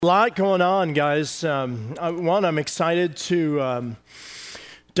A lot going on, guys. I'm excited to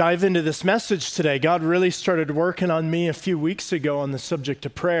dive into this message today. God really started working on me a few weeks ago on the subject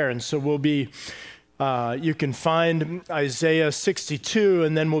of prayer, and so you can find Isaiah 62,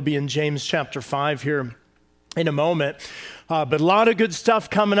 and then we'll be in James chapter 5 here in a moment. But a lot of good stuff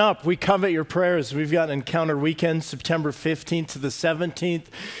coming up. We covet your prayers. We've got Encounter Weekend, September 15th to the 17th.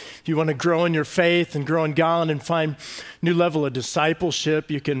 If you want to grow in your faith and grow in God and find new level of discipleship,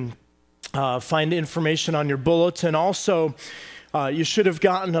 you can find information on your bulletin. Also, you should have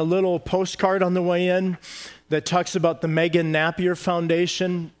gotten a little postcard on the way in that talks about the Megan Napier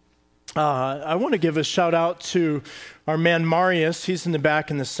Foundation. I want to give a shout out to our man Marius. He's in the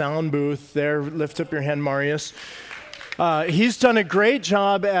back in the sound booth there. Lift up your hand, Marius. He's done a great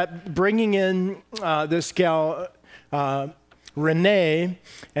job at bringing in this gal, Renee,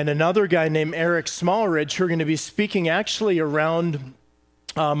 and another guy named Eric Smallridge, who are going to be speaking actually around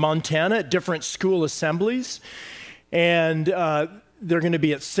Montana at different school assemblies. And they're going to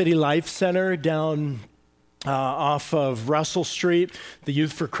be at City Life Center down off of Russell Street, the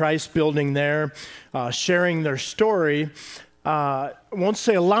Youth for Christ building there, sharing their story. I won't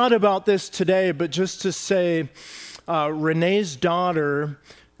say a lot about this today, but just to say Renee's daughter,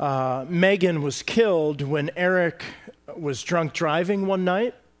 Megan, was killed when Eric was drunk driving one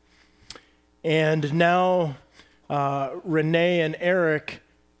night. And now Renee and Eric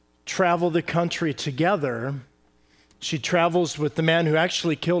travel the country together. She travels with the man who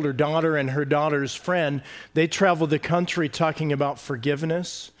actually killed her daughter and her daughter's friend. They travel the country talking about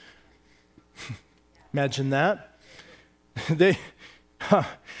forgiveness. Imagine that.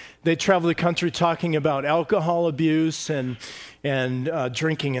 They travel the country talking about alcohol abuse and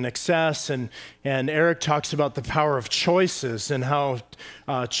drinking in excess. And Eric talks about the power of choices and how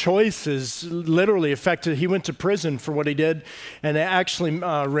choices literally affected. He went to prison for what he did. And actually,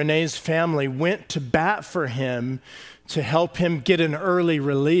 Renee's family went to bat for him to help him get an early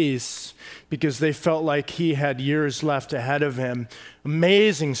release because they felt like he had years left ahead of him.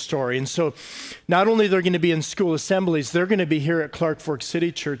 Amazing story. And so not only they're going to be in school assemblies, they're going to be here at Clark Fork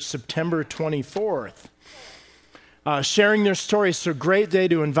City Church September 24th, sharing their story. So great day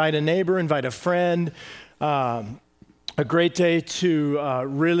to invite a neighbor, invite a friend, a great day to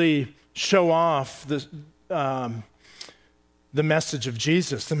really show off the message of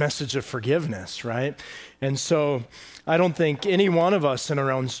Jesus, the message of forgiveness, right? And so I don't think any one of us in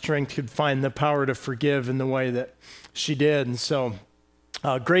our own strength could find the power to forgive in the way that she did. And so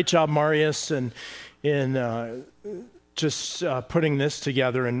great job, Marius, in just putting this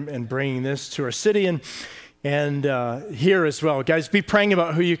together and bringing this to our city and here as well. Guys, be praying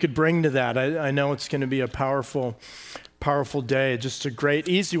about who you could bring to that. I know it's going to be a powerful day. Just a great,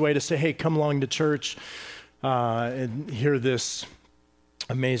 easy way to say, hey, come along to church and hear this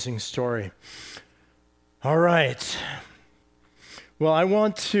amazing story. All right. Well, I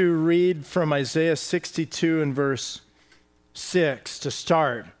want to read from Isaiah 62 and verse 6 to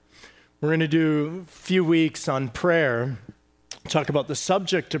start. We're going to do a few weeks on prayer, talk about the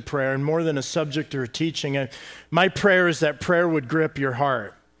subject of prayer, and more than a subject or a teaching. My prayer is that prayer would grip your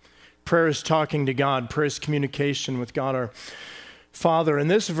heart. Prayer is talking to God. Prayer is communication with God our Father.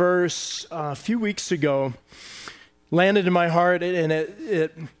 And this verse, a few weeks ago, landed in my heart, and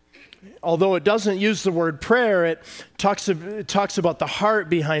it although it doesn't use the word prayer, it talks about the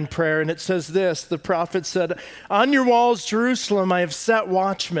heart behind prayer. And it says this: the prophet said, "On your walls, Jerusalem, I have set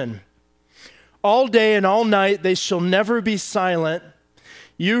watchmen. All day and all night they shall never be silent.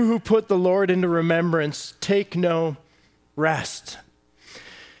 You who put the Lord into remembrance, take no rest."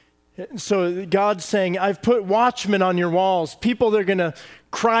 So God's saying, I've put watchmen on your walls, people that are going to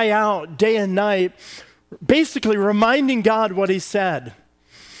cry out day and night, basically reminding God what he said.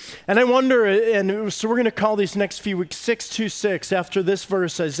 And I wonder, and so we're going to call these next few weeks 626 after this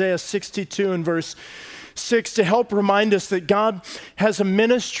verse, Isaiah 62 and verse 6, to help remind us that God has a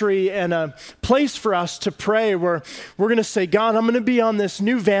ministry and a place for us to pray where we're going to say, God, I'm going to be on this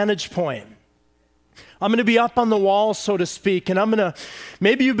new vantage point. I'm going to be up on the wall, so to speak, and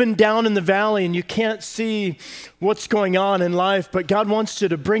maybe you've been down in the valley and you can't see what's going on in life, but God wants you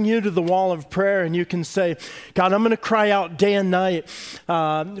to bring you to the wall of prayer, and you can say, God, I'm going to cry out day and night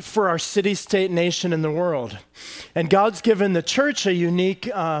for our city, state, nation, and the world. And God's given the church a unique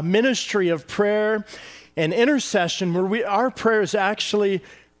ministry of prayer and intercession where our prayers actually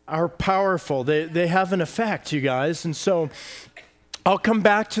are powerful. They have an effect, you guys. And so I'll come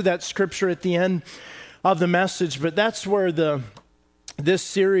back to that scripture at the end of the message, but that's where this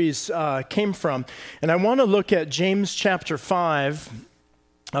series came from. And I want to look at James chapter 5,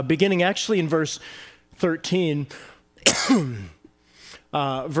 beginning actually in verse 13.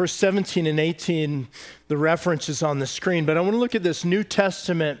 verse 17 and 18, the reference is on the screen, but I want to look at this New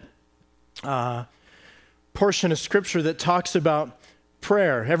Testament portion of Scripture that talks about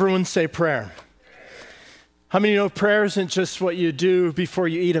prayer. Everyone say prayer. How many know prayer isn't just what you do before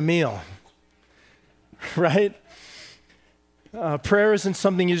you eat a meal, right? Prayer isn't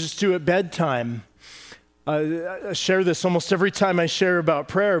something you just do at bedtime. I share this almost every time I share about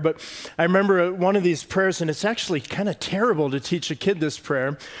prayer, but I remember one of these prayers, and it's actually kind of terrible to teach a kid this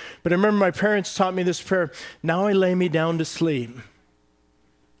prayer, but I remember my parents taught me this prayer, "Now I lay me down to sleep."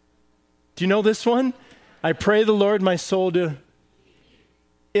 Do you know this one? "I pray the Lord my soul to,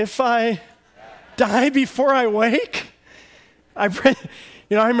 if I die before I wake." I pray,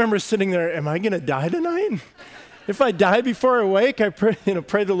 I remember sitting there, am I going to die tonight? If I die before I wake, I pray,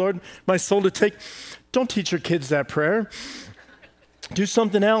 pray the Lord my soul to take. Don't teach your kids that prayer. Do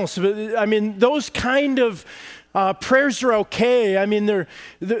something else. But, those kind of prayers are okay.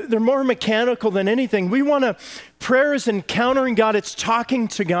 They're more mechanical than anything. Prayer is encountering God. It's talking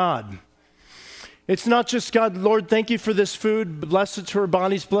to God. It's not just, "God, Lord, thank you for this food. Bless it to our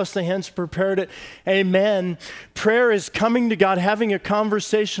bodies. Bless the hands who prepared it. Amen." Prayer is coming to God, having a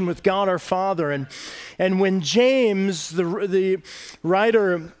conversation with God our Father. And when James, the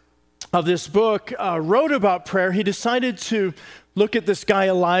writer of this book, wrote about prayer, he decided to look at this guy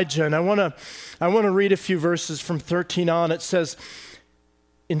Elijah. And I want to read a few verses from 13 on. It says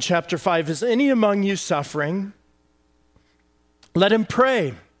in chapter 5, "Is any among you suffering? Let him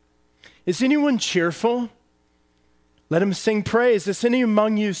pray. Is anyone cheerful? Let him sing praise. Is any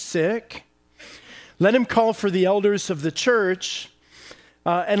among you sick? Let him call for the elders of the church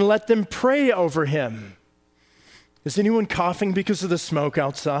and let them pray over him. Is anyone coughing because of the smoke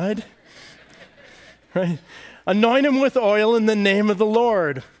outside?" Right? "Anoint him with oil in the name of the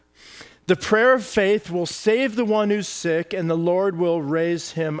Lord. The prayer of faith will save the one who's sick, and the Lord will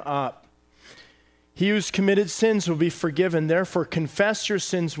raise him up. He who's committed sins will be forgiven. Therefore, confess your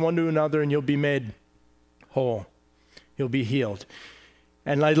sins one to another, and you'll be made whole. You'll be healed."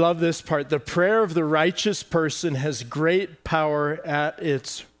 And I love this part. "The prayer of the righteous person has great power at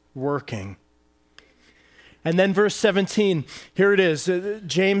its working." And then verse 17, here it is.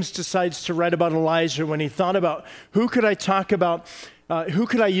 James decides to write about Elijah when he thought about who could I talk about, who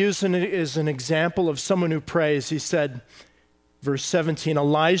could I use as an example of someone who prays. He said, verse 17,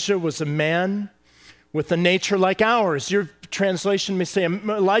 "Elijah was a man with a nature like ours." Your translation may say,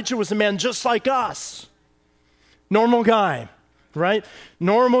 Elijah was a man just like us. Normal guy, right?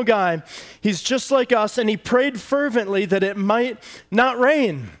 Normal guy. He's just like us, and he prayed fervently that it might not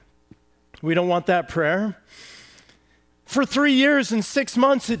rain. We don't want that prayer. For 3 years and 6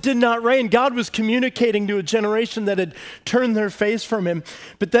 months, it did not rain. God was communicating to a generation that had turned their face from him.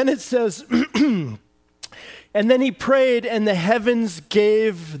 But then it says, "And then he prayed, and the heavens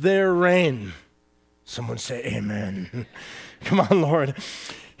gave their rain." Someone say amen. Come on, Lord.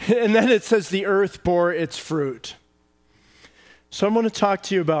 And then it says, "The earth bore its fruit." So I'm going to talk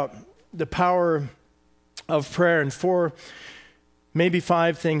to you about the power of prayer, and 4, maybe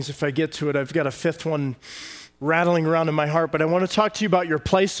 5 things if I get to it. I've got a 5th one rattling around in my heart, but I want to talk to you about your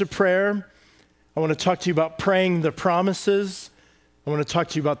place of prayer. I want to talk to you about praying the promises. I want to talk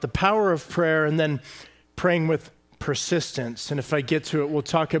to you about the power of prayer, and then praying with persistence. And if I get to it, we'll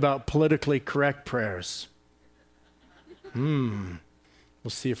talk about politically correct prayers. We'll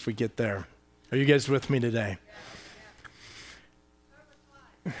see if we get there. Are you guys with me today?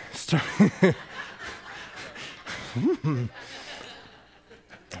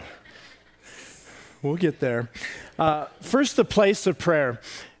 We'll get there. First, the place of prayer.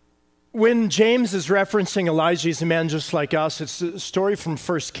 When James is referencing Elijah, he's a man just like us. It's a story from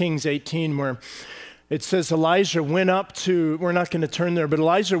 1 Kings 18 where it says Elijah went up to, we're not going to turn there, but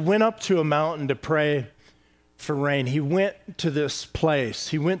Elijah went up to a mountain to pray for rain. He went to this place.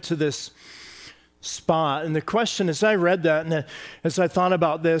 He went to this spot. And the question, as I read that and as I thought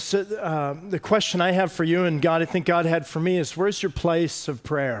about this, the question I have for you and God, I think God had for me is, where's your place of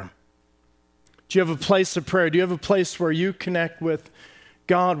prayer? Do you have a place of prayer? Do you have a place where you connect with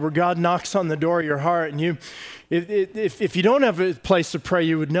God, where God knocks on the door of your heart? And if you don't have a place of prayer,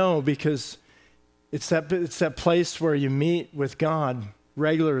 you would know, because it's that place where you meet with God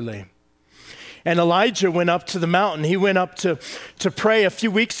regularly. And Elijah went up to the mountain. He went up to pray. A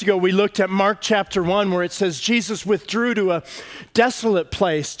few weeks ago, we looked at Mark chapter 1, where it says Jesus withdrew to a desolate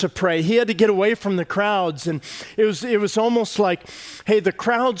place to pray. He had to get away from the crowds. And it was almost like, hey, the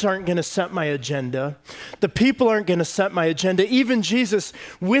crowds aren't going to set my agenda. The people aren't going to set my agenda. Even Jesus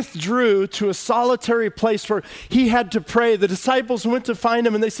withdrew to a solitary place where he had to pray. The disciples went to find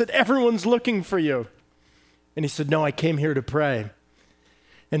him, and they said, everyone's looking for you. And he said, no, I came here to pray.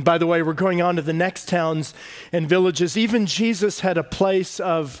 And by the way, we're going on to the next towns and villages. Even Jesus had a place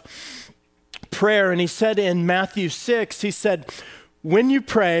of prayer. And he said in Matthew 6, he said, when you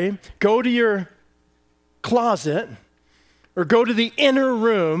pray, go to your closet or go to the inner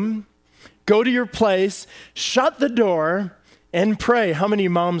room, go to your place, shut the door, and pray. How many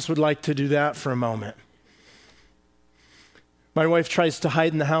moms would like to do that for a moment? My wife tries to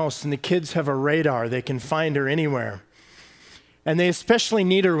hide in the house, and the kids have a radar. They can find her anywhere. And they especially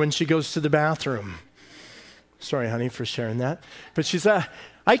need her when she goes to the bathroom. Sorry, honey, for sharing that. But she's,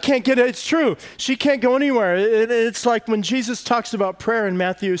 I can't get it. It's true. She can't go anywhere. It's like when Jesus talks about prayer in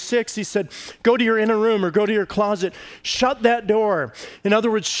Matthew 6, he said, go to your inner room or go to your closet, shut that door. In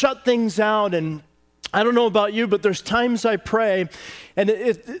other words, shut things out. And I don't know about you, but there's times I pray,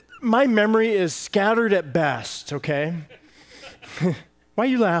 and my memory is scattered at best, okay? Why are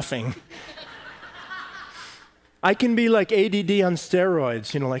you laughing? I can be like ADD on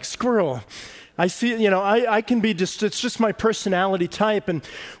steroids, like squirrel. I see, I can be it's just my personality type. And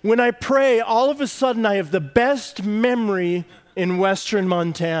when I pray, all of a sudden I have the best memory in Western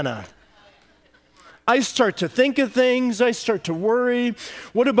Montana. I start to think of things. I start to worry.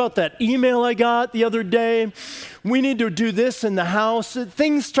 What about that email I got the other day? We need to do this in the house.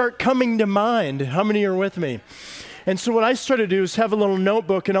 Things start coming to mind. How many are with me? And so what I started to do is have a little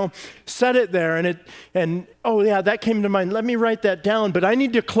notebook, and I'll set it there, and oh yeah, that came to mind. Let me write that down. But I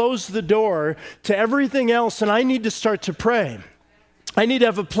need to close the door to everything else, and I need to start to pray. I need to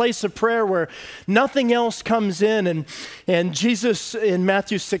have a place of prayer where nothing else comes in. And Jesus in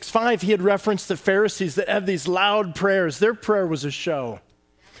Matthew 6:5, he had referenced the Pharisees that have these loud prayers. Their prayer was a show.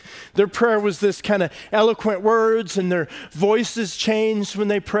 Their prayer was this kind of eloquent words, and their voices changed when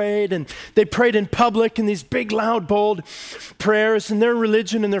they prayed, and they prayed in public in these big, loud, bold prayers, and their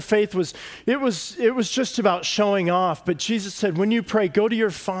religion and their faith was just about showing off. But Jesus said, when you pray, go to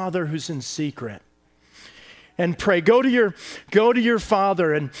your Father who's in secret and pray. Go to your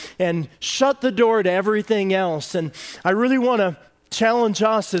Father and shut the door to everything else. And I really want to challenge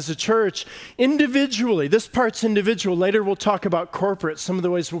us as a church individually. This part's individual. Later we'll talk about corporate, some of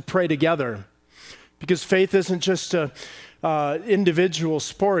the ways we'll pray together. Because faith isn't just a individual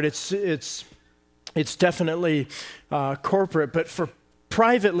sport. It's definitely corporate. But for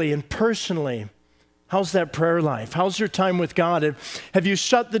privately and personally, how's that prayer life? How's your time with God? Have you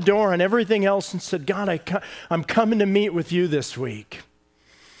shut the door on everything else and said, God, I'm coming to meet with you this week?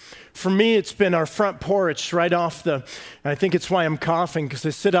 For me, it's been our front porch right off and I think it's why I'm coughing, because I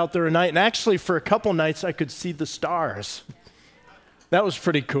sit out there at night, and actually for a couple nights I could see the stars. That was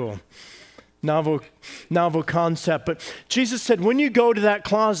pretty cool. Novel concept. But Jesus said, when you go to that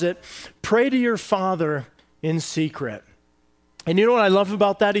closet, pray to your Father in secret. And you know what I love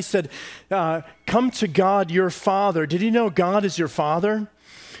about that? He said, come to God, your Father. Did you know God is your Father?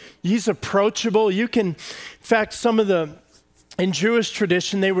 He's approachable. You can, in fact, in Jewish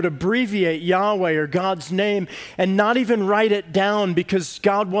tradition, they would abbreviate Yahweh or God's name and not even write it down because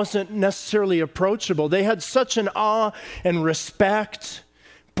God wasn't necessarily approachable. They had such an awe and respect.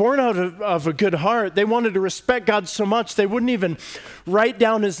 Born out of a good heart, they wanted to respect God so much they wouldn't even write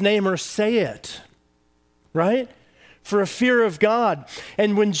down his name or say it, right? For a fear of God.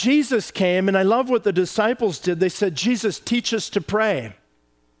 And when Jesus came, and I love what the disciples did, they said, Jesus, teach us to pray.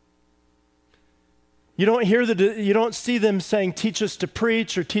 You don't see them saying, teach us to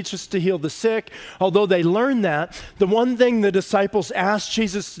preach or teach us to heal the sick. Although they learned that, the one thing the disciples asked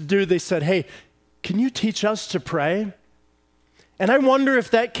Jesus to do, they said, hey, can you teach us to pray? And I wonder if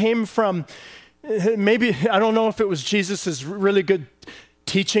that came from, maybe, I don't know if it was Jesus' really good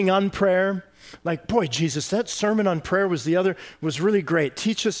teaching on prayer. Like, boy, Jesus, that sermon on prayer was really great.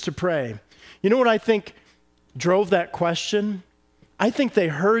 Teach us to pray. You know what I think drove that question? I think they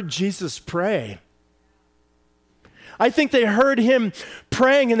heard Jesus pray. I think they heard him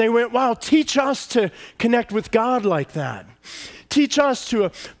praying and they went, wow, teach us to connect with God like that. Teach us to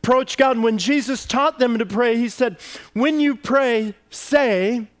approach God. And when Jesus taught them to pray, he said, when you pray,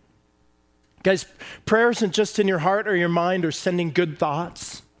 say, guys, prayer isn't just in your heart or your mind or sending good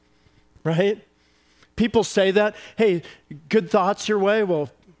thoughts, right? People say that, hey, good thoughts your way. Well,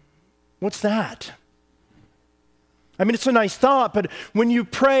 what's that? I mean, it's a nice thought, but when you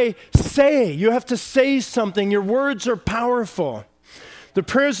pray, say. You have to say something. Your words are powerful. The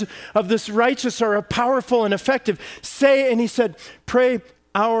prayers of this righteous are powerful and effective. Say, and he said, pray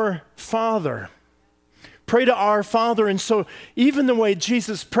our Father. Pray to our Father. And so even the way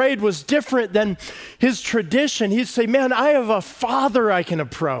Jesus prayed was different than his tradition. He'd say, man, I have a Father I can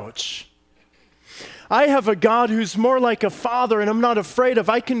approach. I have a God who's more like a father, and I'm not afraid of.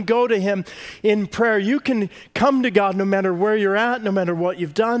 I can go to him in prayer. You can come to God no matter where you're at, no matter what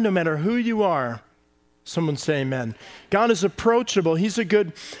you've done, no matter who you are. Someone say amen. God is approachable. He's a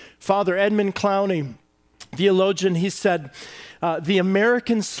good father. Edmund Clowney, theologian, he said, the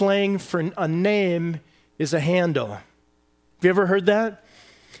American slang for a name is a handle. Have you ever heard that?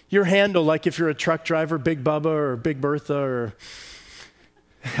 Your handle, like if you're a truck driver, Big Bubba or Big Bertha or,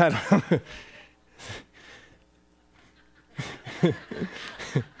 I don't know.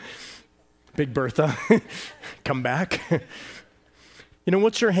 Big Bertha, come back. You know,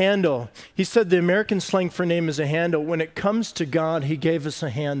 what's your handle? He said the American slang for name is a handle. When it comes to God, he gave us a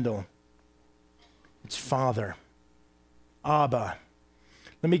handle. It's Father, Abba.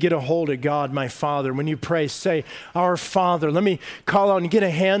 Let me get a hold of God, my Father. When you pray, say, Our Father. Let me call out and get a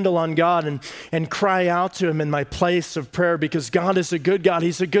handle on God and cry out to him in my place of prayer, because God is a good God.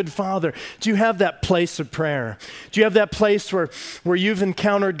 He's a good Father. Do you have that place of prayer? Do you have that place where you've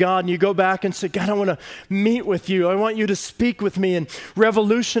encountered God and you go back and say, God, I want to meet with you. I want you to speak with me and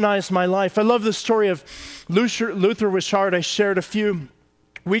revolutionize my life. I love the story of Luther Wichard I shared a few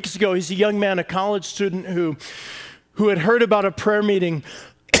weeks ago. He's a young man, a college student who had heard about a prayer meeting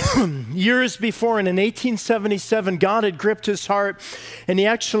years before, and in 1877, God had gripped his heart, and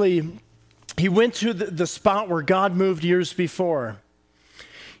he went to the spot where God moved years before.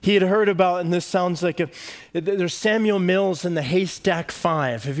 He had heard about, and this sounds like there's Samuel Mills and the Haystack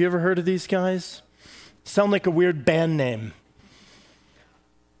Five. Have you ever heard of these guys? Sound like a weird band name.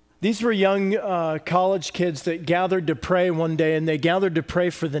 These were young college kids that gathered to pray one day, and they gathered to pray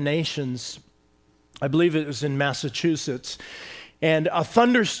for the nations. I believe it was in Massachusetts. And a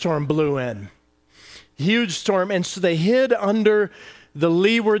thunderstorm blew in, huge storm. And so they hid under the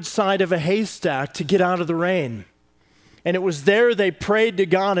leeward side of a haystack to get out of the rain. And it was there they prayed to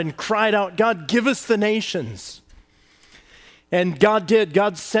God and cried out, God, give us the nations. And God did.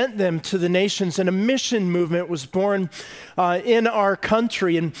 God sent them to the nations, and a mission movement was born in our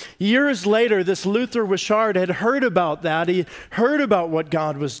country. And years later, this Luther Wichard had heard about that. He heard about what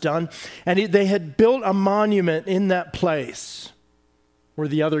God was done, and they had built a monument in that place where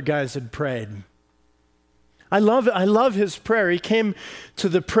the other guys had prayed. I love his prayer. He came to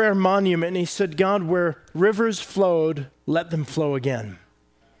the prayer monument and he said, God, where rivers flowed, let them flow again.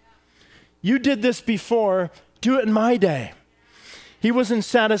 You did this before, do it in my day. He wasn't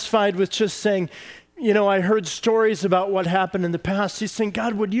satisfied with just saying, you know, I heard stories about what happened in the past. He's saying,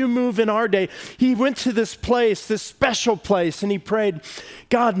 God, would you move in our day? He went to this place, this special place, and he prayed,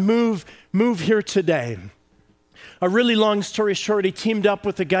 God, move here today. A really long story short, he teamed up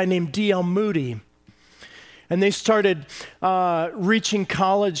with a guy named D.L. Moody, and they started reaching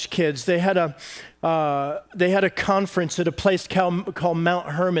college kids. They had a conference at a place called Mount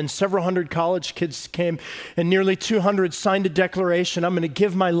Hermon. Several hundred college kids came, and nearly 200 signed a declaration, I'm going to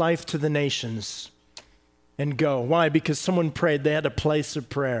give my life to the nations and go. Why? Because someone prayed. They had a place of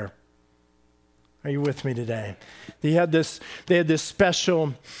prayer. Are you with me today? They had this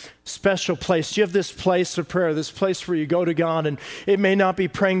special place. You have this place of prayer, this place where you go to God, and it may not be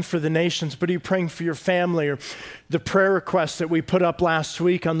praying for the nations, but are you praying for your family, or the prayer requests that we put up last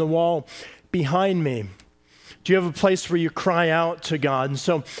week on the wall behind me? Do you have a place where you cry out to God? And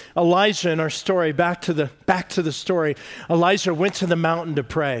so Elijah, in our story, back to the story, Elijah went to the mountain to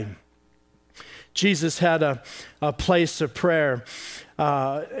pray. Jesus had a place of prayer.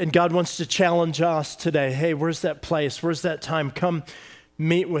 And God wants to challenge us today. Hey, where's that place? Where's that time? Come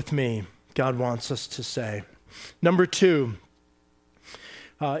meet with me, God wants us to say. Number two,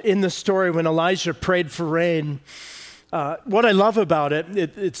 in the story when Elijah prayed for rain, what I love about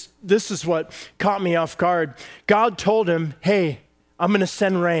this is what caught me off guard. God told him, hey, I'm going to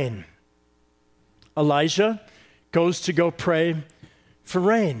send rain. Elijah goes to go pray for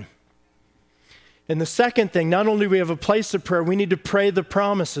rain. And the second thing, not only do we have a place of prayer, we need to pray the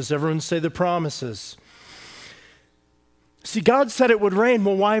promises. Everyone say the promises. See, God said it would rain.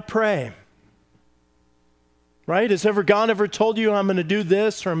 Well, why pray? Right? Has God ever told you, I'm going to do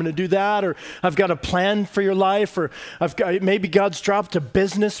this, or I'm going to do that, or I've got a plan for your life, or maybe God's dropped a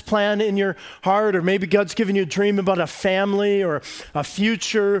business plan in your heart, or maybe God's given you a dream about a family or a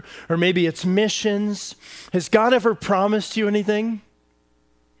future, or maybe it's missions. Has God ever promised you anything?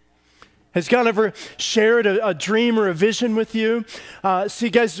 Has God ever shared a dream or a vision with you? See,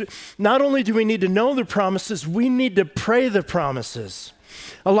 guys, not only do we need to know the promises, we need to pray the promises.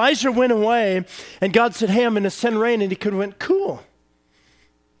 Elijah went away, and God said, hey, I'm going to send rain. And he could have went, cool.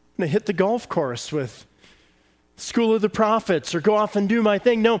 I'm going to hit the golf course with School of the Prophets or go off and do my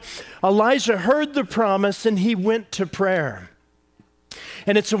thing. No, Elijah heard the promise, and he went to prayer.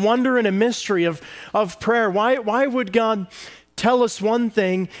 And it's a wonder and a mystery of prayer. Why would God tell us one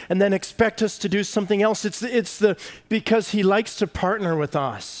thing and then expect us to do something else? Because he likes to partner with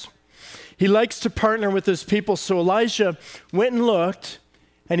us. He likes to partner with his people. So Elijah went and looked,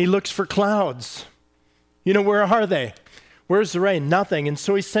 and he looks for clouds. You know, where are they? Where's the rain? Nothing. And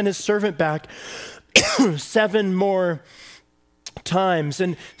so he sent his servant back 7 more times.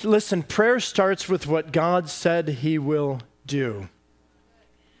 And listen, prayer starts with what God said he will do.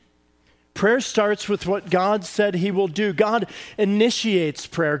 Prayer starts with what God said he will do. God initiates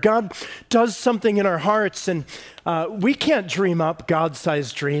prayer. God does something in our hearts, and we can't dream up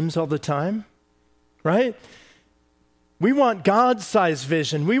God-sized dreams all the time, right? We want God-sized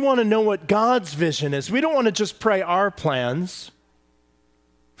vision. We want to know what God's vision is. We don't want to just pray our plans,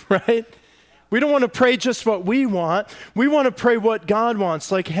 right? We don't want to pray just what we want. We want to pray what God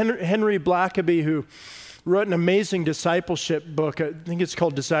wants, like Henry Blackaby, who wrote an amazing discipleship book. I think it's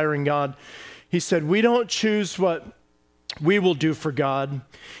called Desiring God. He said, we don't choose what we will do for God.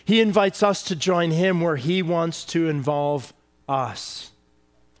 He invites us to join him where he wants to involve us.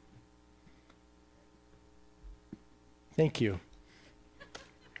 Thank you.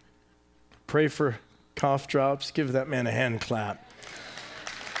 Pray for cough drops. Give that man a hand clap.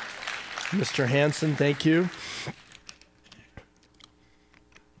 Mr. Hanson, thank you.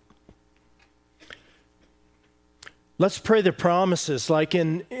 Let's pray the promises. Like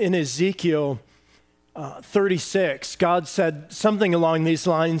in Ezekiel 36, God said something along these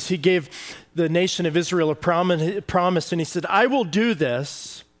lines. He gave the nation of Israel a promise, and he said, I will do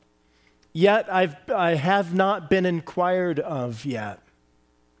this, yet I have not been inquired of yet.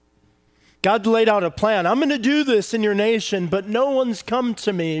 God laid out a plan. I'm going to do this in your nation, but no one's come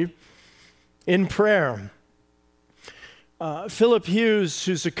to me in prayer. Philip Hughes,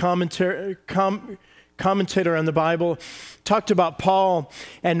 who's a commentator on the Bible, talked about Paul,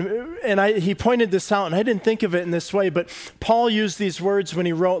 and he pointed this out, and I didn't think of it in this way, but Paul used these words when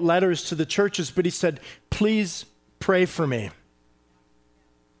he wrote letters to the churches, but he said, please pray for me.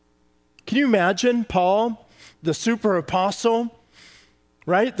 Can you imagine Paul, the super apostle,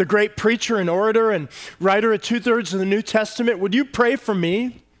 right? The great preacher and orator and writer of 2/3 of the New Testament. Would you pray for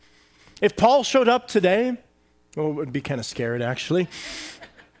me? If Paul showed up today, well, it would be kind of scared actually.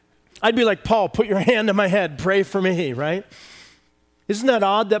 I'd be like, Paul, put your hand on my head, pray for me, right? Isn't that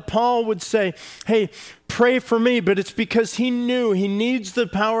odd that Paul would say, hey, pray for me, but it's because he knew he needs the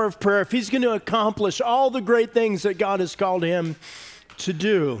power of prayer if he's going to accomplish all the great things that God has called him to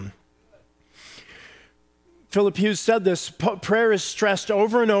do. Philip Hughes said this, prayer is stressed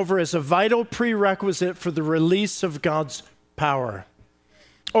over and over as a vital prerequisite for the release of God's power.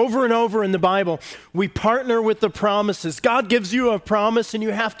 Over and over in the Bible, we partner with the promises. God gives you a promise and you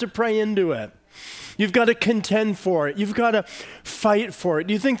have to pray into it. You've got to contend for it. You've got to fight for it.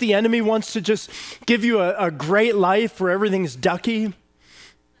 Do you think the enemy wants to just give you a great life where everything's ducky?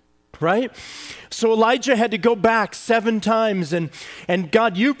 Right? So Elijah had to go back 7 times and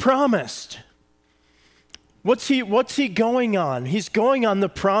God, you promised. What's he going on? He's going on the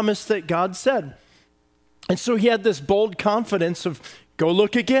promise that God said. And so he had this bold confidence of, go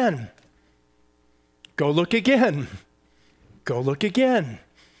look again. Go look again. Go look again.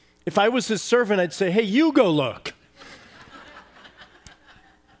 If I was his servant, I'd say, hey, you go look.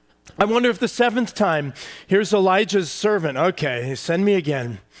 I wonder if the 7th time, here's Elijah's servant. Okay, send me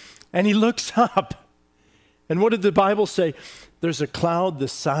again. And he looks up. And what did the Bible say? There's a cloud the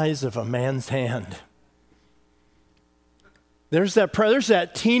size of a man's hand. There's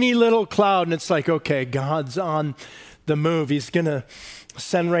that teeny little cloud, and it's like, okay, God's on the move. He's going to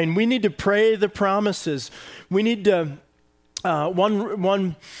send rain. We need to pray the promises. We need to,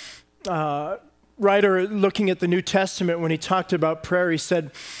 one writer looking at the New Testament, when he talked about prayer, he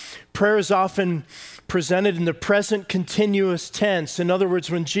said, prayer is often presented in the present continuous tense. In other words,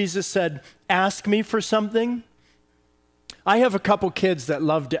 when Jesus said, ask me for something, I have a couple kids that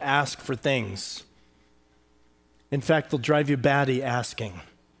love to ask for things. In fact, they'll drive you batty asking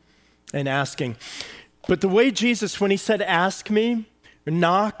and asking. But the way Jesus, when he said ask me, or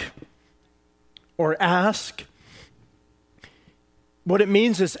knock, or ask, what it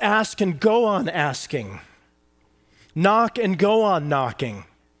means is ask and go on asking. Knock and go on knocking.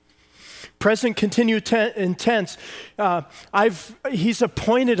 Present continuous tense. He's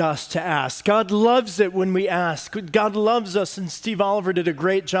appointed us to ask. God loves it when we ask. God loves us, and Steve Oliver did a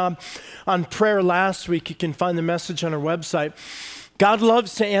great job on prayer last week. You can find the message on our website. God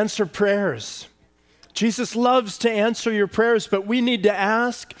loves to answer prayers. Jesus loves to answer your prayers, but we need to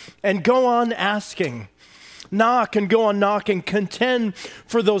ask and go on asking. Knock and go on knocking. Contend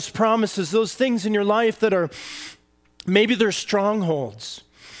for those promises, those things in your life that are Maybe they're strongholds.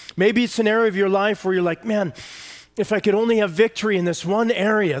 Maybe it's an area of your life where you're like, man, if I could only have victory in this one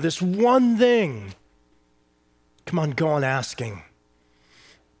area, this one thing. Come on, go on asking.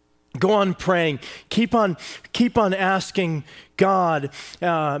 Go on praying. Keep on asking God.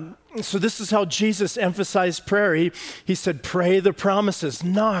 So this is how Jesus emphasized prayer. He said, pray the promises.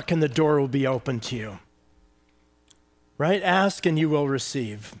 Knock and the door will be open to you. Right? Ask and you will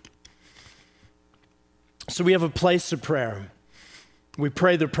receive. So we have a place of prayer. We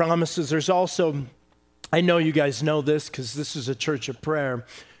pray the promises. There's also, I know you guys know this because this is a church of prayer,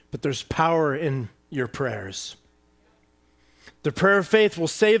 but there's power in your prayers. The prayer of faith will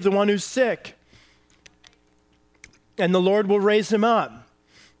save the one who's sick, and the Lord will raise him up.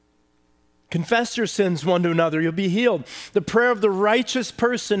 Confess your sins one to another, you'll be healed. The prayer of the righteous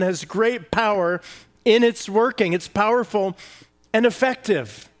person has great power in its working. It's powerful and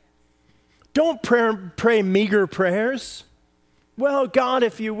effective. Don't pray meager prayers. Well, God,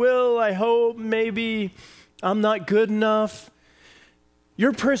 if you will, I hope, maybe I'm not good enough.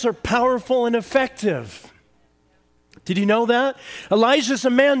 Your prayers are powerful and effective. Did you know that? Elijah's a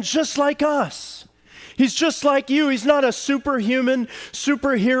man just like us. He's just like you. He's not a superhuman,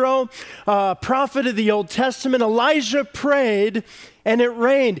 superhero, prophet of the Old Testament. Elijah prayed and it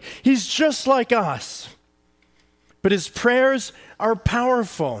rained. He's just like us. But his prayers are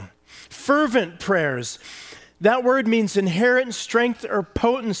powerful. Fervent prayers. That word means inherent strength or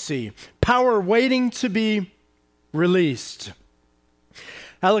potency, power waiting to be released.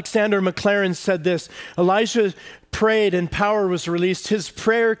 Alexander McLaren said this, Elijah prayed and power was released. His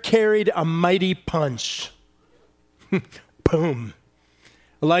prayer carried a mighty punch. Boom.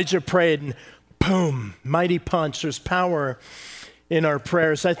 Elijah prayed and boom, mighty punch. There's power in our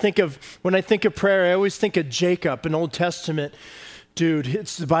prayers. When I think of prayer, I always think of Jacob, an Old Testament dude.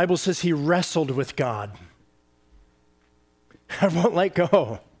 The Bible says he wrestled with God. I won't let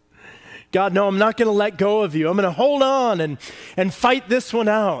go. God, no, I'm not going to let go of you. I'm going to hold on and fight this one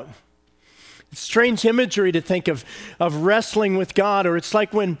out. It's strange imagery to think of wrestling with God, or it's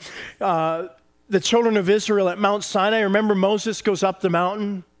like when the children of Israel at Mount Sinai, remember Moses goes up the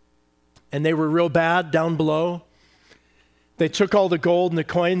mountain and they were real bad down below. They took all the gold and the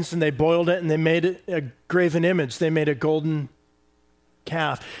coins and they boiled it and they made it a graven image. They made a golden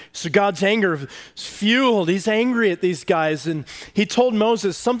calf. So God's anger is fueled. He's angry at these guys. And he told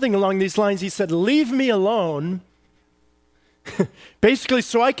Moses something along these lines. He said, leave me alone, basically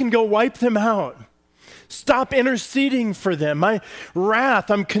so I can go wipe them out. Stop interceding for them. My wrath,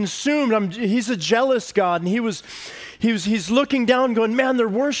 I'm consumed. He's a jealous God. And he's looking down going, man, they're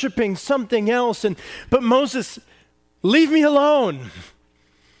worshiping something else. But Moses, leave me alone.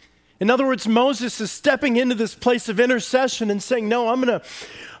 In other words, Moses is stepping into this place of intercession and saying, no, I'm going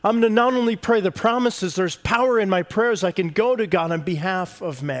to not only pray the promises, there's power in my prayers. I can go to God on behalf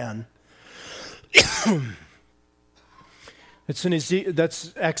of man.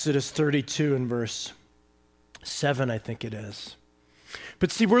 That's Exodus 32 and verse 7, I think it is.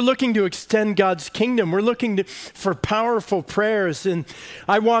 But see, we're looking to extend God's kingdom. We're looking for powerful prayers. And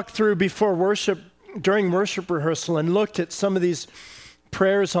I walked through during worship rehearsal and looked at some of these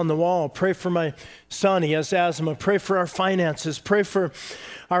prayers on the wall. Pray for my son, he has asthma. Pray for our finances. Pray for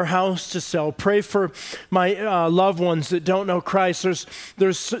our house to sell. Pray for my loved ones that don't know Christ.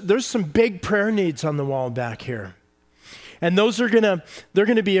 There's some big prayer needs on the wall back here. And they're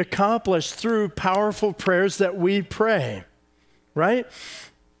gonna be accomplished through powerful prayers that we pray, right?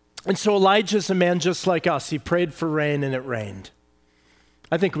 And so Elijah's a man just like us. He prayed for rain and it rained.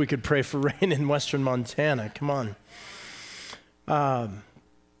 I think we could pray for rain in western Montana. Come on.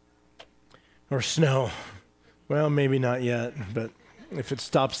 Or snow. Well, maybe not yet, but if it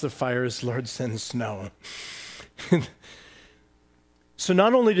stops the fires, Lord, send snow. So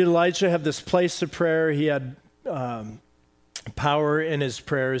not only did Elijah have this place of prayer, he had power in his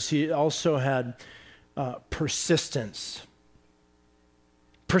prayers, he also had persistence.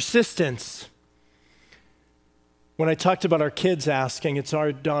 Persistence. When I talked about our kids asking, it's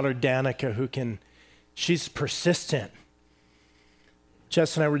our daughter Danica she's persistent.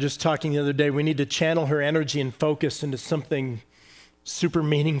 Jess and I were just talking the other day, we need to channel her energy and focus into something super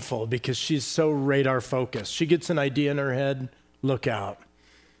meaningful because she's so radar focused. She gets an idea in her head, look out.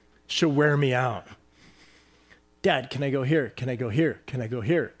 She'll wear me out. Dad, can I go here? Can I go here? Can I go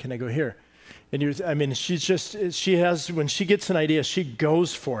here? Can I go here? And when she gets an idea, she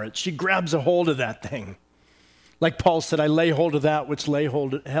goes for it. She grabs a hold of that thing. Like Paul said, I lay hold of that which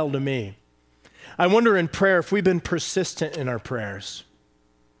held of me. I wonder in prayer if we've been persistent in our prayers.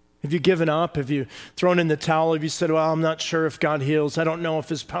 Have you given up? Have you thrown in the towel? Have you said, well, I'm not sure if God heals. I don't know if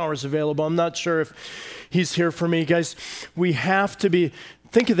his power is available. I'm not sure if he's here for me. Guys, we have to be,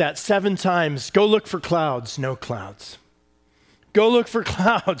 think of that 7 times. Go look for clouds, no clouds. Go look for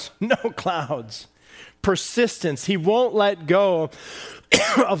clouds, no clouds. Persistence. He won't let go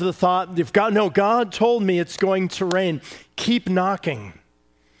of the thought, if God told me it's going to rain. Keep knocking.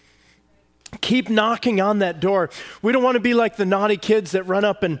 Keep knocking on that door. We don't want to be like the naughty kids that run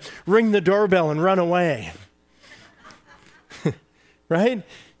up and ring the doorbell and run away. Right?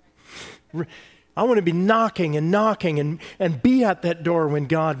 I want to be knocking and be at that door when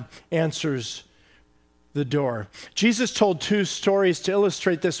God answers the door. Jesus told 2 stories to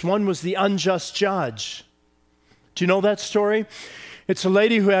illustrate this. One was the unjust judge. Do you know that story? It's a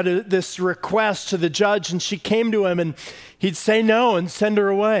lady who had this request to the judge, and she came to him, and he'd say no and send her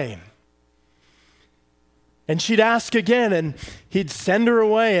away. And she'd ask again, and he'd send her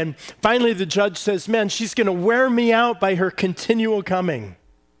away. And finally, the judge says, man, she's going to wear me out by her continual coming.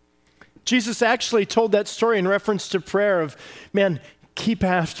 Jesus actually told that story in reference to prayer of, man, keep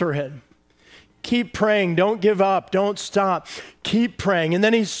after it. Keep praying. Don't give up. Don't stop. Keep praying. And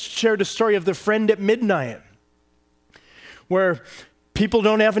then he shared a story of the friend at midnight, where people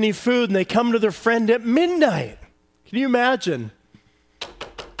don't have any food, and they come to their friend at midnight. Can you imagine?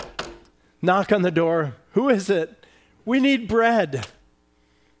 Knock on the door. Who is it? We need bread.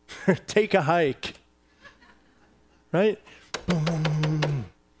 Take a hike. Right? Boom, boom, boom.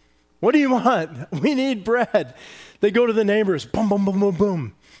 What do you want? We need bread. They go to the neighbors. Boom, boom, boom, boom,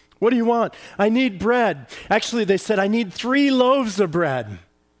 boom. What do you want? I need bread. Actually, they said, I need 3 loaves of bread.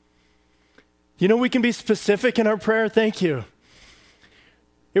 You know, we can be specific in our prayer. Thank you.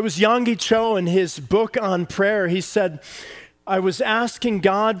 It was Yonggi Cho in his book on prayer. He said, I was asking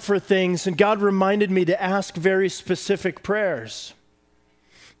God for things, and God reminded me to ask very specific prayers.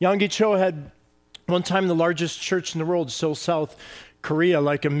 Yonggi Cho had one time the largest church in the world, Seoul, South Korea,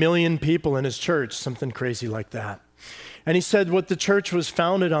 like 1 million people in his church, something crazy like that. And he said what the church was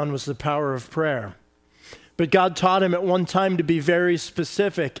founded on was the power of prayer. But God taught him at one time to be very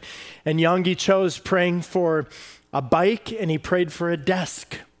specific. And Yonggi Cho is praying for a bike, and he prayed for a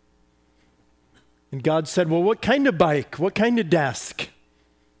desk. And God said, well, what kind of bike? What kind of desk?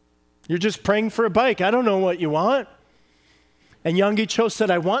 You're just praying for a bike. I don't know what you want. And Yonggi Cho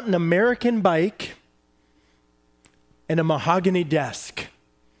said, I want an American bike and a mahogany desk.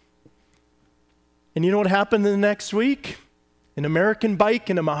 And you know what happened the next week? An American bike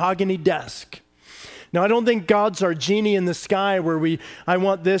and a mahogany desk. Now, I don't think God's our genie in the sky where I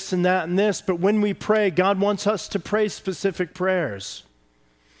want this and that and this, but when we pray, God wants us to pray specific prayers.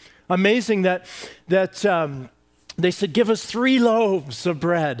 Amazing that they said, give us 3 loaves of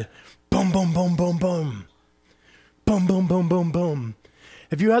bread. Boom, boom, boom, boom, boom. Boom, boom, boom, boom, boom.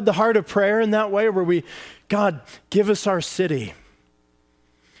 Have you had the heart of prayer in that way where God, give us our city?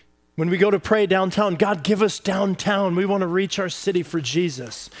 When we go to pray downtown, God, give us downtown. We want to reach our city for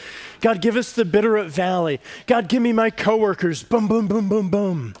Jesus. God, give us the Bitterroot Valley. God, give me my coworkers. Boom, boom, boom, boom,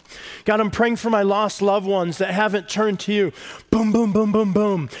 boom. God, I'm praying for my lost loved ones that haven't turned to you. Boom, boom, boom, boom,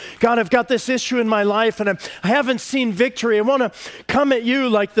 boom. God, I've got this issue in my life, and I haven't seen victory. I want to come at you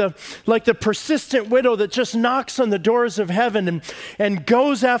like the persistent widow that just knocks on the doors of heaven and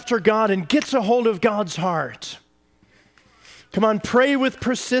goes after God and gets a hold of God's heart. Come on, pray with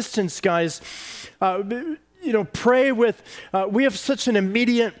persistence, guys. Pray with, we have such an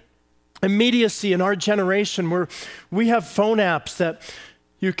immediacy in our generation where we have phone apps that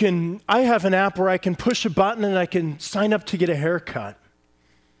I have an app where I can push a button and I can sign up to get a haircut.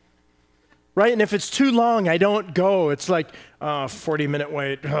 Right? And if it's too long, I don't go. It's like, 40-minute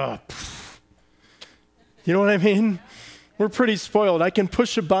wait. Oh, you know what I mean? We're pretty spoiled. I can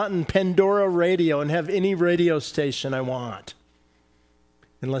push a button, Pandora Radio, and have any radio station I want.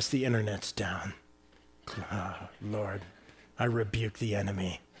 Unless the internet's down. Oh, Lord, I rebuke the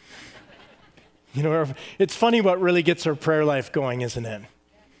enemy. You know, it's funny what really gets our prayer life going, isn't it?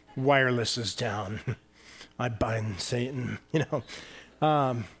 Wireless is down. I bind Satan,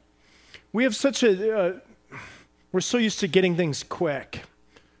 We have such we're so used to getting things quick,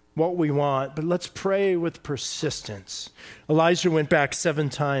 what we want, but let's pray with persistence. Elijah went back 7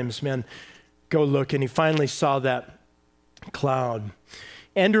 times, man, go look, and he finally saw that cloud.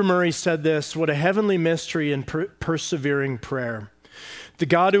 Andrew Murray said this, what a heavenly mystery in persevering prayer. The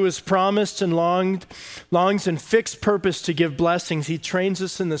God who has promised and longs and fixed purpose to give blessings, he trains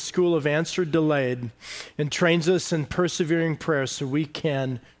us in the school of answered delayed and trains us in persevering prayer so we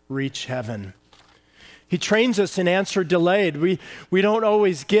can reach heaven. He trains us in answer delayed. We don't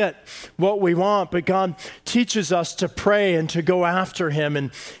always get what we want, but God teaches us to pray and to go after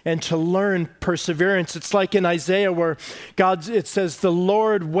him and to learn perseverance. It's like in Isaiah where it says, the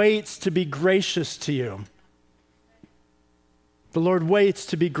Lord waits to be gracious to you. The Lord waits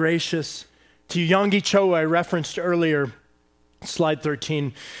to be gracious to you. Yonggi Cho, I referenced earlier, slide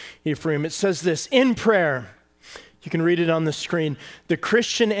 13, Ephraim. It says this, in prayer, you can read it on the screen. The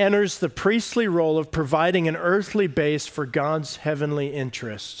Christian enters the priestly role of providing an earthly base for God's heavenly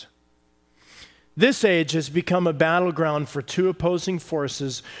interest. This age has become a battleground for two opposing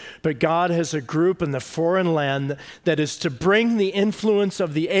forces, but God has a group in the foreign land that is to bring the influence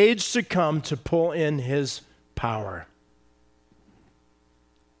of the age to come to pull in his power.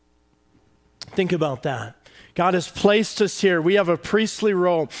 Think about that. God has placed us here. We have a priestly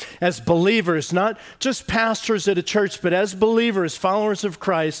role as believers, not just pastors at a church, but as believers, followers of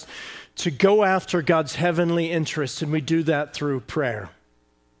Christ, to go after God's heavenly interests, and we do that through prayer.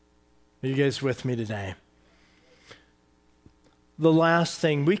 Are you guys with me today? The last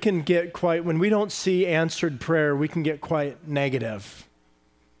thing, we can get when we don't see answered prayer, we can get quite negative.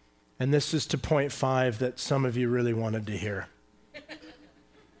 And this is to point 5 that some of you really wanted to hear.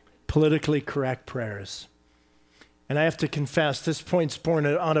 Politically correct prayers. And I have to confess, this point's born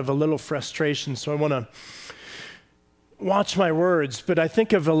out of a little frustration, so I want to watch my words. But I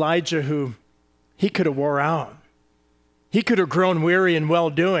think of Elijah who, he could have wore out. He could have grown weary in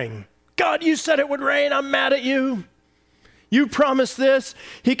well-doing. God, you said it would rain. I'm mad at you. You promised this.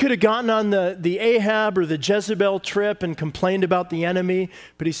 He could have gotten on the Ahab or the Jezebel trip and complained about the enemy.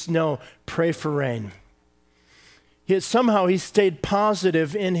 But he said, no, pray for rain. Somehow he stayed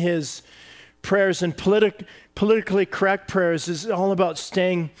positive in his prayers, and politically correct prayers is all about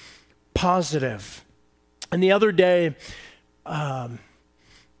staying positive. And the other day, I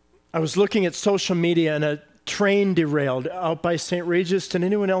was looking at social media and a train derailed out by St. Regis. Did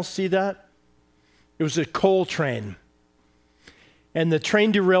anyone else see that? It was a coal train. And the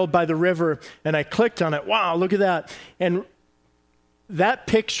train derailed by the river, and I clicked on it. Wow, look at that. And that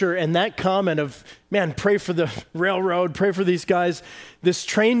picture and that comment of, man, pray for the railroad, pray for these guys, this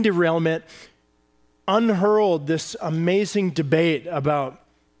train derailment unhurled this amazing debate about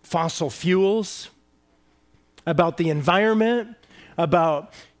fossil fuels, about the environment,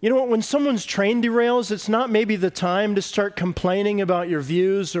 about, you know what, when someone's train derails, it's not maybe the time to start complaining about your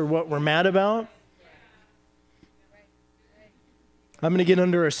views or what we're mad about. I'm going to get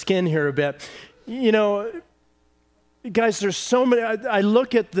under our skin here a bit. You know, guys, there's so many, I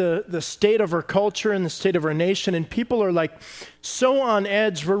look at the state of our culture and the state of our nation, and people are like so on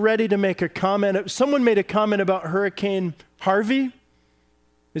edge. We're ready to make a comment. Someone made a comment about Hurricane Harvey.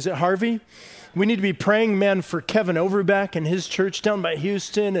 Is it Harvey? We need to be praying, man, for Kevin Overbeck and his church down by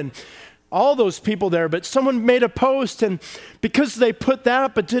Houston and all those people there. But someone made a post, and because they put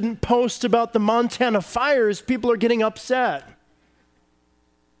that but didn't post about the Montana fires, people are getting upset.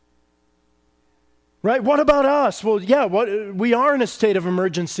 Right? What about us? Well, yeah, we are in a state of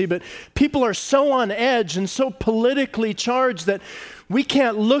emergency, but people are so on edge and so politically charged that we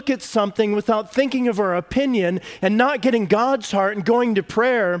can't look at something without thinking of our opinion and not getting God's heart and going to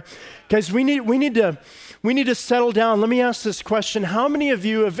prayer. Guys, we need to settle down. Let me ask this question. How many of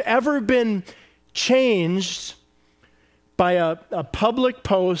you have ever been changed by a public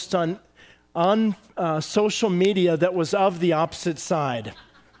post on social media that was of the opposite side?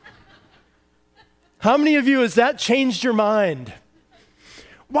 How many of you has that changed your mind?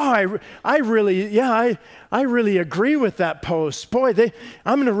 Wow, I really agree with that post. Boy,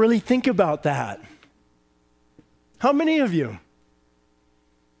 I'm going to really think about that. How many of you?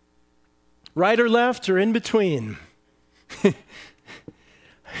 Right or left or in between?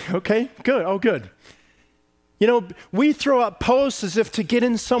 Okay, good. Oh, good. You know, we throw up posts as if to get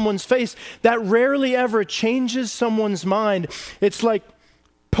in someone's face. That rarely ever changes someone's mind. It's like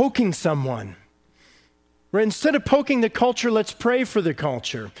poking someone. Right? Instead of poking the culture, let's pray for the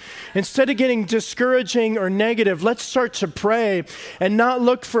culture. Instead of getting discouraging or negative, let's start to pray and not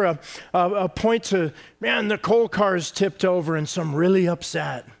look for a point to, man, the coal car's tipped over and so I'm really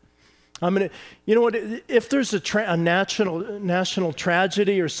upset. You know what, if there's a national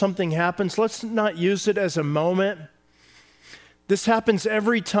tragedy or something happens, let's not use it as a moment. This happens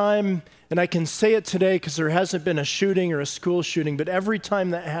every time, and I can say it today because there hasn't been a shooting or a school shooting, but every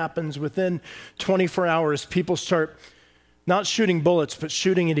time that happens, within 24 hours, people start not shooting bullets, but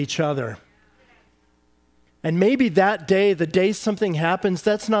shooting at each other. And maybe that day, the day something happens,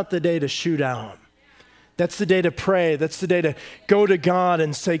 that's not the day to shoot out. That's the day to pray. That's the day to go to God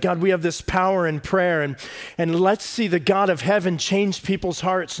and say, God, we have this power in prayer, and let's see the God of heaven change people's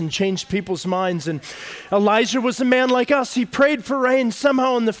hearts and change people's minds. And Elijah was a man like us. He prayed for rain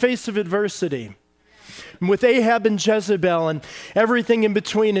somehow in the face of adversity. And with Ahab and Jezebel and everything in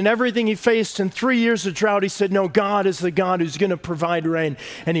between and everything he faced in 3 years of drought, he said, no, God is the God who's going to provide rain.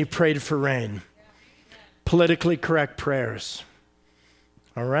 And he prayed for rain. Politically correct prayers.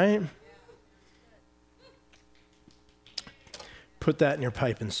 All right? Put that in your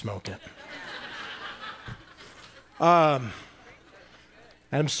pipe and smoke it. I'm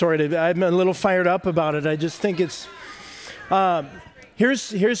sorry, I'm a little fired up about it. I just think it's,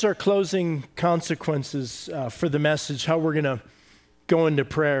 here's our closing consequences for the message, how we're going to go into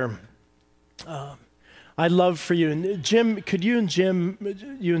prayer. I'd love for you, and Jim, could you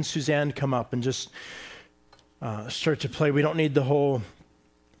and Suzanne come up and just start to play? We don't need the whole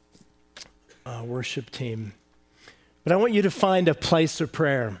worship team. But I want you to find a place of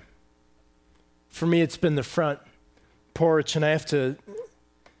prayer. For me, it's been the front porch, and I have to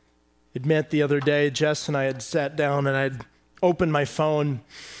admit the other day, Jess and I had sat down and I'd opened my phone,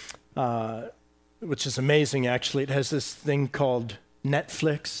 which is amazing actually. It has this thing called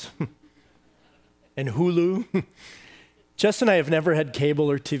Netflix and Hulu. Jess and I have never had cable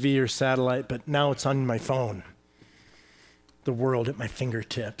or TV or satellite, but now it's on my phone. The world at my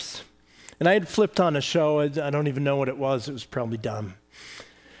fingertips. And I had flipped on a show, I don't even know what it was probably dumb.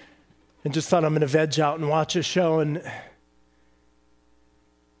 And just thought I'm going to veg out and watch a show, and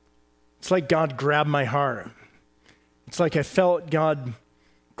it's like God grabbed my heart. It's like I felt God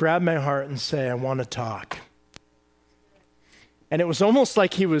grab my heart and say, I want to talk. And it was almost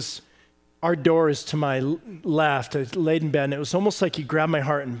like our door is to my left, I laid in bed, and it was almost like he grabbed my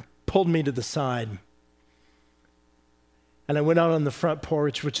heart and pulled me to the side. And I went out on the front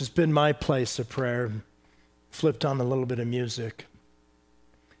porch, which has been my place of prayer, flipped on a little bit of music.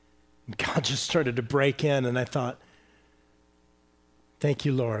 And God just started to break in, and I thought, thank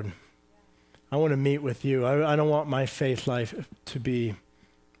you, Lord. I want to meet with you. I don't want my faith life to be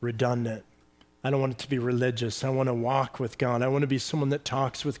redundant. I don't want it to be religious. I want to walk with God. I want to be someone that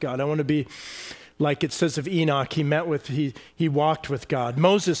talks with God. I want to be like it says of Enoch, he walked with God.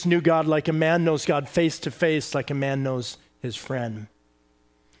 Moses knew God like a man knows God face to face, like a man knows his friend.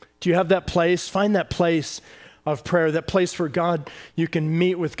 Do you have that place? Find that place of prayer, that place where you can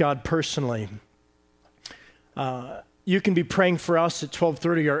meet with God personally. You can be praying for us at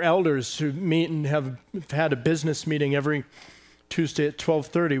 12:30. Our elders who meet and have had a business meeting every Tuesday at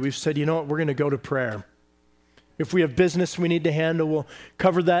 12:30. We've said, you know what, we're going to go to prayer. If we have business we need to handle, we'll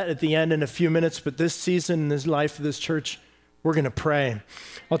cover that at the end in a few minutes. But this season, in this life of this church, we're going to pray.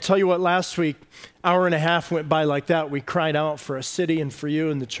 I'll tell you what, last week, hour and a half went by like that. We cried out for a city and for you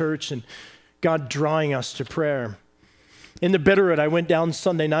and the church, and God drawing us to prayer. In the Bitterroot, I went down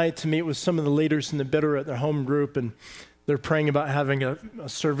Sunday night to meet with some of the leaders in the Bitterroot, their home group, and they're praying about having a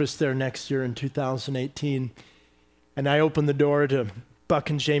service there next year in 2018. And I opened the door to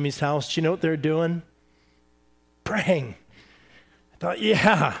Buck and Jamie's house. Do you know what they're doing? Praying. I thought,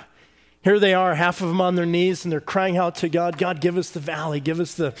 yeah. Here they are, half of them on their knees, and they're crying out to God, God, give us the valley, give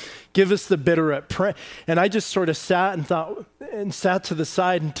us the Bitterroot. Pray. And I just sort of sat to the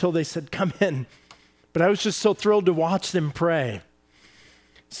side until they said, come in. But I was just so thrilled to watch them pray.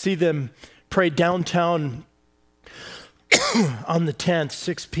 See them pray downtown on the 10th,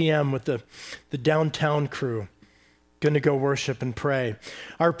 6 p.m. with the downtown crew. Going to go worship and pray.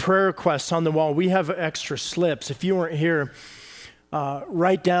 Our prayer requests on the wall, we have extra slips. If you weren't here,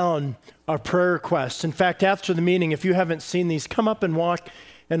 write down our prayer requests. In fact, after the meeting, if you haven't seen these, come up and walk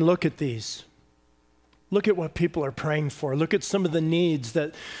and look at these. Look at what people are praying for. Look at some of the needs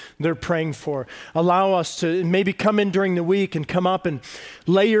that they're praying for. Allow us to maybe come in during the week and come up and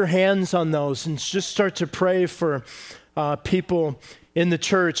lay your hands on those and just start to pray for people in the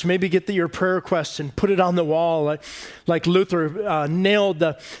church. Maybe get your prayer request and put it on the wall like Luther nailed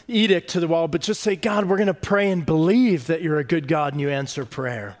the edict to the wall, but just say, God, we're going to pray and believe that you're a good God and you answer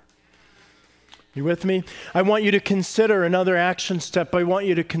prayer. You with me? I want you to consider another action step. I want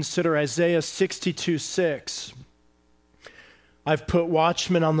you to consider Isaiah 62:6. I've put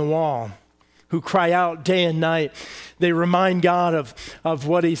watchmen on the wall who cry out day and night. They remind God of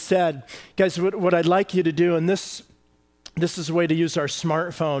what he said. Guys, what I'd like you to do, and this is a way to use our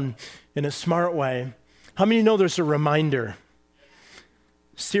smartphone in a smart way. How many know there's a reminder?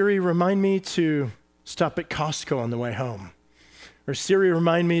 Siri, remind me to stop at Costco on the way home. Or Siri,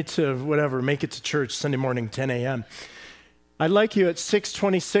 remind me to make it to church Sunday morning, 10 a.m. I'd like you at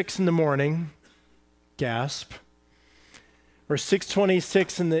 6:26 in the morning, gasp, or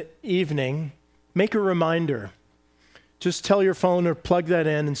 6:26 in the evening, make a reminder. Just tell your phone or plug that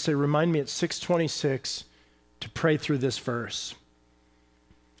in and say, remind me at 6:26 to pray through this verse.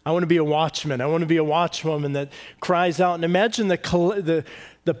 I want to be a watchman. I want to be a watchwoman that cries out. And imagine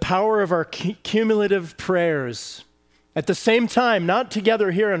the power of our cumulative prayers. At the same time, not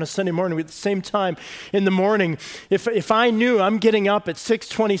together here on a Sunday morning, but at the same time in the morning, if I knew I'm getting up at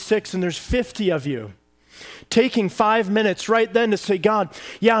 6:26 and there's 50 of you, taking 5 minutes right then to say, God,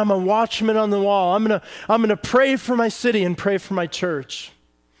 yeah, I'm a watchman on the wall. I'm gonna pray for my city and pray for my church.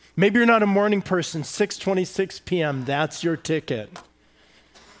 Maybe you're not a morning person, 6:26 p.m., that's your ticket.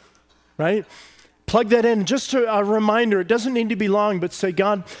 Right? Plug that in, just a reminder. It doesn't need to be long, but say,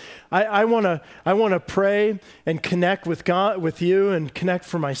 God, I want to pray and connect with God, with you, and connect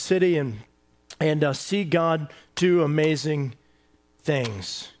for my city, and see God do amazing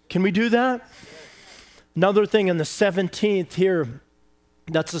things. Can we do that? Another thing, on the 17th here,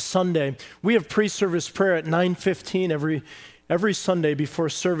 that's a Sunday. We have pre-service prayer at 9:15 every Sunday before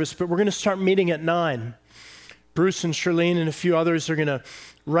service, but we're going to start meeting at 9. Bruce and Charlene and a few others are going to,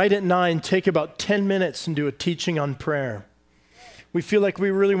 right at 9, take about 10 minutes and do a teaching on prayer. We feel like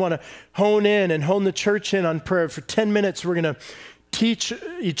we really want to hone in and hone the church in on prayer. For 10 minutes, we're going to teach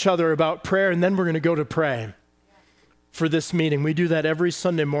each other about prayer, and then we're going to go to pray for this meeting. We do that every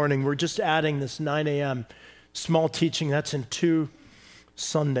Sunday morning. We're just adding this 9 a.m. small teaching. That's in 2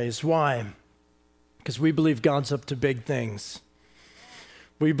 Sundays. Why? Because we believe God's up to big things.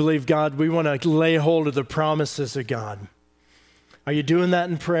 We believe God, we want to lay hold of the promises of God. Are you doing that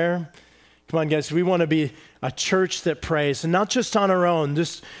in prayer? Come on, guys. We want to be a church that prays, and not just on our own.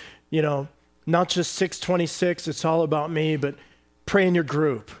 Just, not just 6:26. It's all about me, but pray in your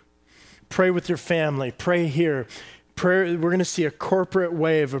group. Pray with your family. Pray here. Prayer. We're going to see a corporate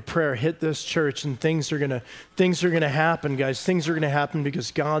wave of prayer hit this church, and things are going to happen, guys. Things are going to happen because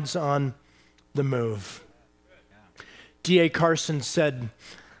God's on the move. D.A. Carson said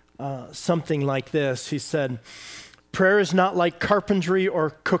something like this. He said, prayer is not like carpentry or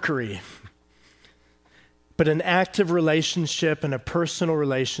cookery, but an active relationship and a personal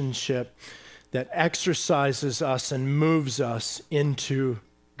relationship that exercises us and moves us into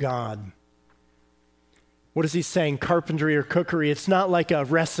God. What is he saying? Carpentry or cookery? It's not like a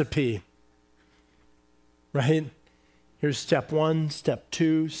recipe, right? Here's step 1, step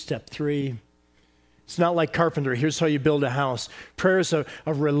 2, step 3. It's not like carpentry. Here's how you build a house. Prayer is a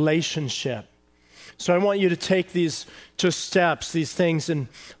relationship. So I want you to take these just steps, these things, and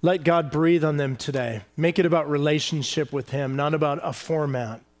let God breathe on them today. Make it about relationship with him, not about a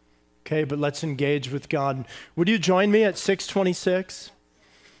format. Okay, but let's engage with God. Would you join me at 6:26?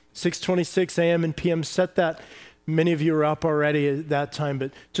 6:26 a.m. and p.m. Set that. Many of you are up already at that time,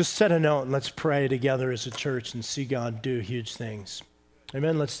 but just set a note and let's pray together as a church and see God do huge things.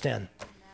 Amen. Let's stand.